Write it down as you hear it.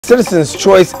Citizens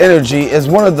Choice Energy is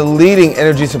one of the leading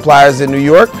energy suppliers in New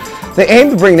York. They aim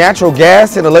to bring natural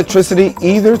gas and electricity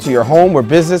either to your home or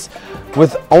business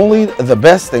with only the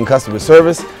best in customer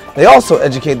service. They also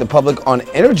educate the public on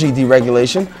energy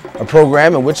deregulation, a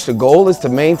program in which the goal is to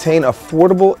maintain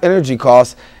affordable energy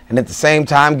costs and at the same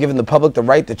time giving the public the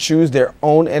right to choose their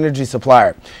own energy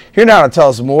supplier. Here now to tell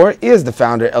us more is the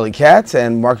founder, Elie Katz,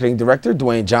 and marketing director,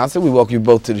 Duane Johnson. We welcome you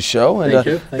both to the show. And, Thank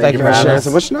you. Thank you for sharing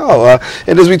so much.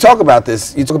 And as we talk about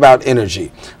this, you talk about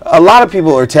energy. A lot of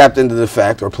people are tapped into the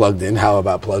fact, or plugged in, how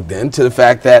about plugged in, to the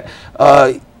fact that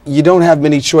you don't have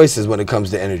many choices when it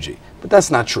comes to energy. But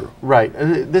that's not true. Right.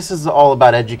 This is all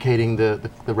about educating the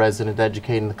resident,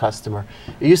 educating the customer.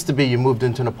 It used to be you moved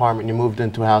into an apartment, you moved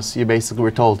into a house, you basically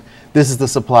were told, this is the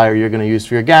supplier you're going to use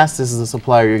for your gas, this is the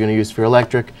supplier you're going to use for your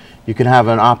electric. You can have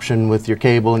an option with your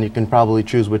cable, and you can probably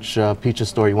choose which pizza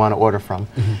store you want to order from.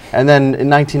 And then in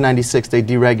 1996, they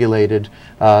deregulated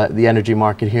the energy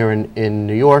market here in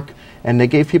New York, and they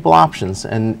gave people options.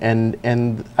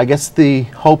 And I guess the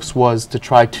hopes was to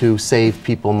try to save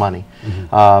people money.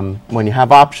 When you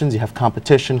have options, you have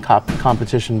competition.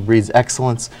 Competition breeds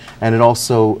excellence, and it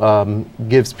also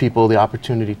gives people the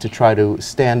opportunity to try to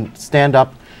stand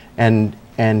up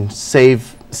and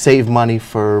save money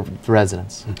for the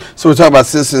residents. So we're talking about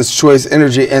Citizens Choice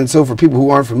Energy, and so for people who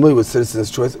aren't familiar with Citizens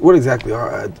Choice, what exactly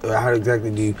how exactly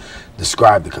do you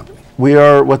describe the company? We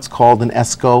are what's called an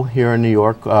ESCO here in New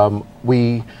York.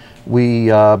 We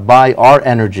buy our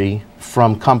energy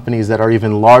from companies that are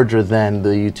even larger than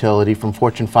the utility, from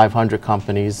Fortune 500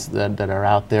 companies that are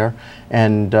out there,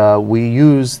 and we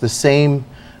use the same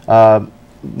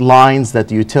lines that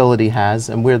the utility has,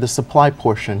 and we're the supply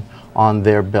portion on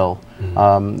their bill.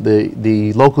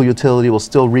 The local utility will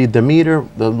still read the meter.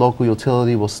 The local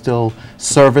utility will still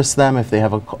service them if they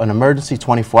have an emergency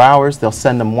 24 hours. They'll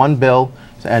send them one bill,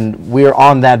 and we're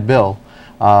on that bill.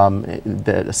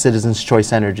 The Citizens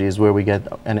Choice Energy is where we get,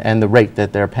 and the rate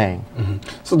that they're paying.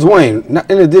 So Duane,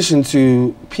 in addition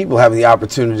to people having the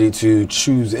opportunity to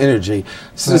choose energy,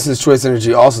 Citizens Choice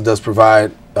Energy also does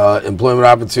provide employment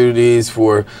opportunities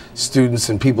for students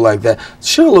and people like that.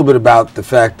 Share a little bit about the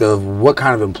fact of what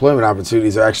kind of employment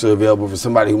opportunities are actually available for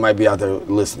somebody who might be out there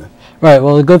listening. Right.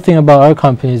 Well, the good thing about our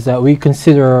company is that we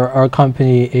consider our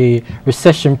company a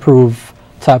recession-proof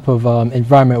type of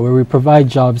environment where we provide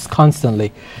jobs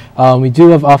constantly. We do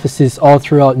have offices all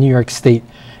throughout New York State,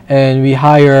 and we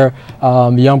hire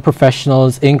young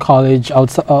professionals in college,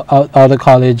 out of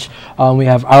college. We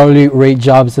have hourly rate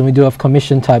jobs, and we do have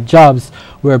commission type jobs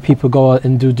where people go out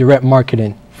and do direct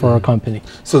marketing for our company.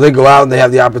 So they go out and they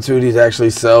have the opportunity to actually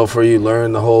sell for you,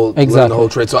 learn the whole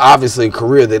trade. So obviously a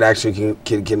career that actually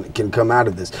can come out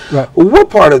of this. Right.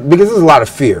 What part of, because there's a lot of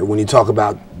fear when you talk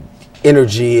about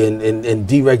energy and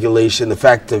deregulation, the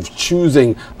fact of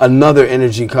choosing another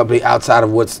energy company outside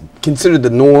of what's considered the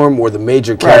norm or the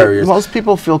major carriers. Right. Most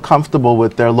people feel comfortable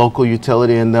with their local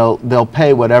utility, and they'll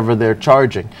pay whatever they're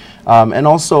charging. And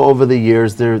also over the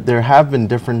years, there have been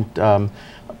different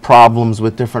problems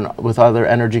with other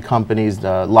energy companies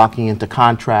locking into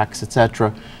contracts,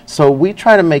 etc. So we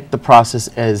try to make the process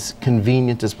as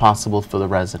convenient as possible for the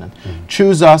resident.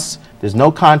 Choose us. There's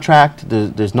no contract.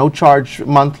 There's no charge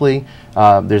monthly.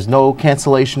 There's no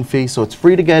cancellation fee. So it's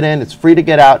free to get in. It's free to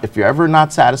get out. If you're ever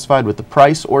not satisfied with the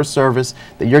price or service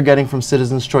that you're getting from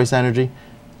Citizens Choice Energy,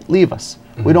 leave us.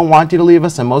 We don't want you to leave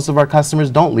us, and most of our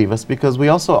customers don't leave us because we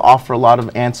also offer a lot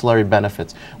of ancillary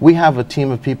benefits. We have a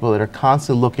team of people that are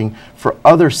constantly looking for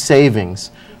other savings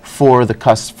for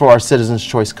our Citizens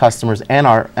Choice customers and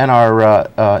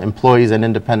our employees and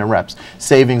independent reps.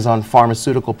 Savings on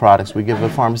pharmaceutical products. We give a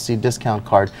pharmacy discount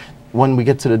card when we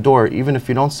get to the door, even if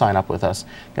you don't sign up with us,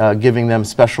 giving them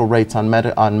special rates on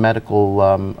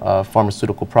medical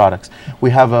pharmaceutical products.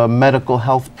 We have a medical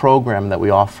health program that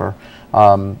we offer.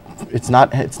 It's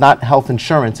not health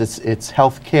insurance. It's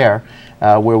health care,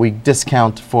 where we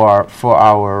discount for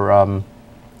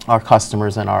our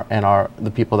customers and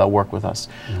the people that work with us.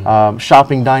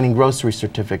 Shopping, dining, grocery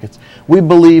certificates. We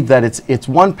believe that it's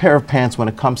one pair of pants when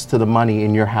it comes to the money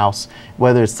in your house,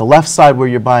 whether it's the left side where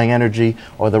you're buying energy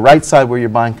or the right side where you're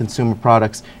buying consumer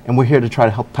products, and we're here to try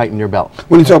to help tighten your belt.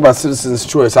 When you talk about Citizens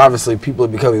Choice, obviously people are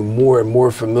becoming more and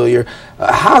more familiar.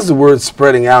 How's the word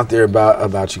spreading out there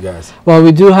about you guys? Well,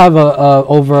 we do have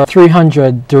over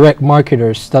 300 direct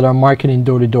marketers that are marketing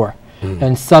door to door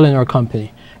and selling our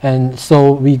company. And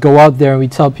so we go out there and we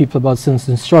tell people about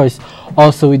Citizens Choice.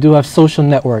 Also, we do have social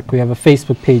network. We have a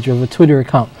Facebook page, we have a Twitter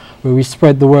account where we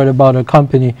spread the word about our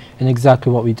company and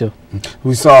exactly what we do.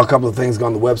 We saw a couple of things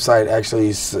on the website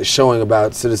actually showing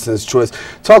about Citizens Choice.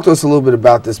 Talk to us a little bit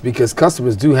about this, because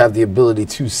customers do have the ability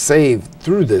to save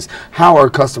through this. How are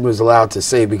customers allowed to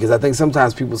save? Because I think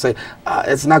sometimes people say,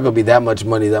 it's not going to be that much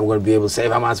money that I'm going to be able to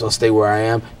save. I might as well stay where I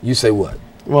am. You say what?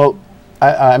 Well,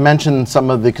 I mentioned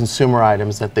some of the consumer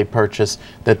items that they purchase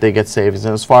that they get savings.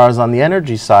 And as far as on the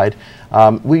energy side,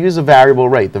 we use a variable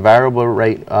rate. The variable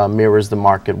rate mirrors the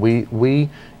market. We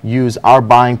use our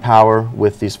buying power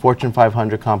with these Fortune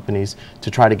 500 companies to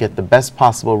try to get the best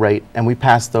possible rate, and we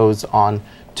pass those on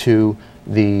to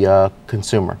the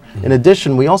consumer. In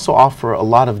addition, we also offer a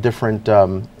lot of different,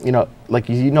 like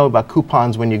about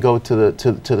coupons when you go to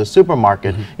the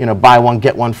supermarket. Buy one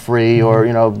get one free, or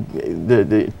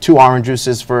the 2 orange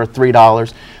juices for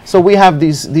 $3. So we have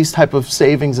these type of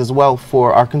savings as well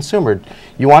for our consumer.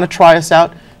 You want to try us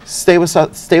out? Stay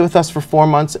with us for 4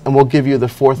 months, and we'll give you the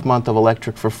 4th month of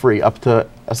electric for free, up to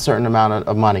a certain amount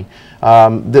of money.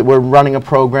 That we're running a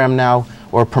program now,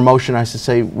 or a promotion, I should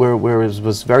say, where it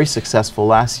was very successful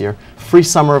last year. Free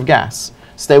summer of gas.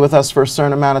 Stay with us for a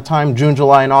certain amount of time, June,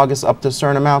 July, and August, up to a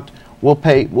certain amount. We'll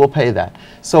pay that.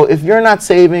 So if you're not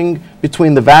saving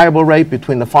between the variable rate,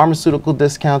 between the pharmaceutical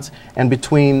discounts, and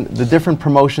between the different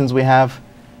promotions we have.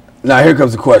 Now here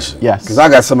comes the question. Yes. Because I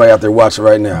got somebody out there watching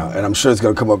right now, and I'm sure it's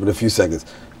going to come up in a few seconds.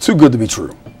 Too good to be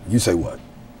true. You say what?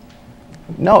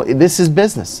 No, this is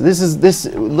business.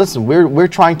 Listen, we're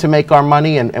trying to make our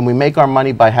money, and we make our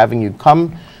money by having you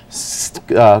come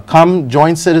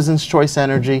join Citizens Choice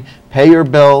Energy, pay your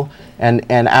bill, and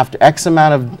after X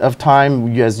amount of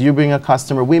time, as you being a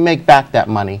customer, we make back that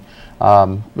money.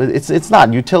 But it's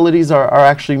not. Utilities are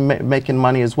actually making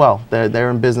money as well.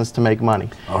 They're in business to make money,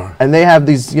 and they have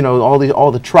these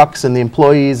all the trucks and the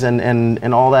employees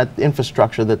and all that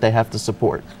infrastructure that they have to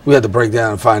support. We had to break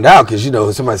down and find out, because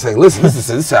somebody's saying, listen,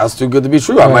 this sounds too good to be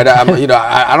true. I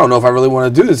don't know if I really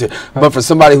want to do this here. But for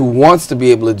somebody who wants to be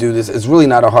able to do this, it's really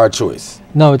not a hard choice.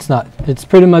 No, it's not. It's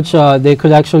pretty much they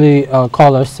could actually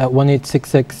call us at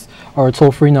 1-866. Or a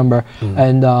toll-free number,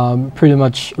 and pretty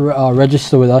much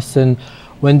register with us. And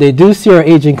when they do see our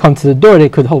agent come to the door, they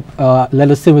could let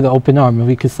us in with an open arm, and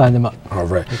we could sign them up. All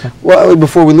right. Okay. Well, Elie,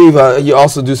 before we leave, you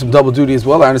also do some double duty as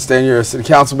well. I understand you're a city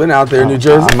councilman out there in New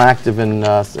Jersey. I'm active in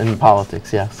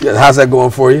politics. Yes. Yeah. How's that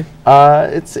going for you?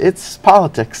 It's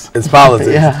politics. It's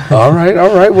politics. Yeah. All right.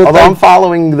 Well, although I'm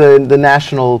following the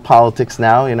national politics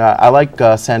now, I like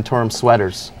Santorum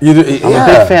sweaters. You do? I'm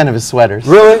a big fan of his sweaters.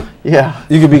 Really? Yeah.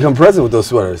 You could become president with those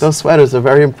sweaters. Those sweaters are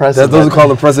very impressive. Those are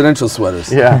called the presidential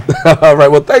sweaters. Yeah. All right.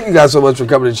 Well, thank you guys so much for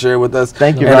coming and sharing with us.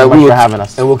 Thank you very much for having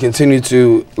us. And we'll continue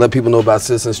to let people know about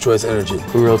Citizens Choice Energy.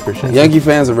 We really appreciate it. Yankee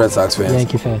fans and Red Sox fans?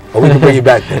 Yankee fan. Oh, we can bring you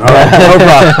back then. All right.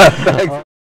 No problem.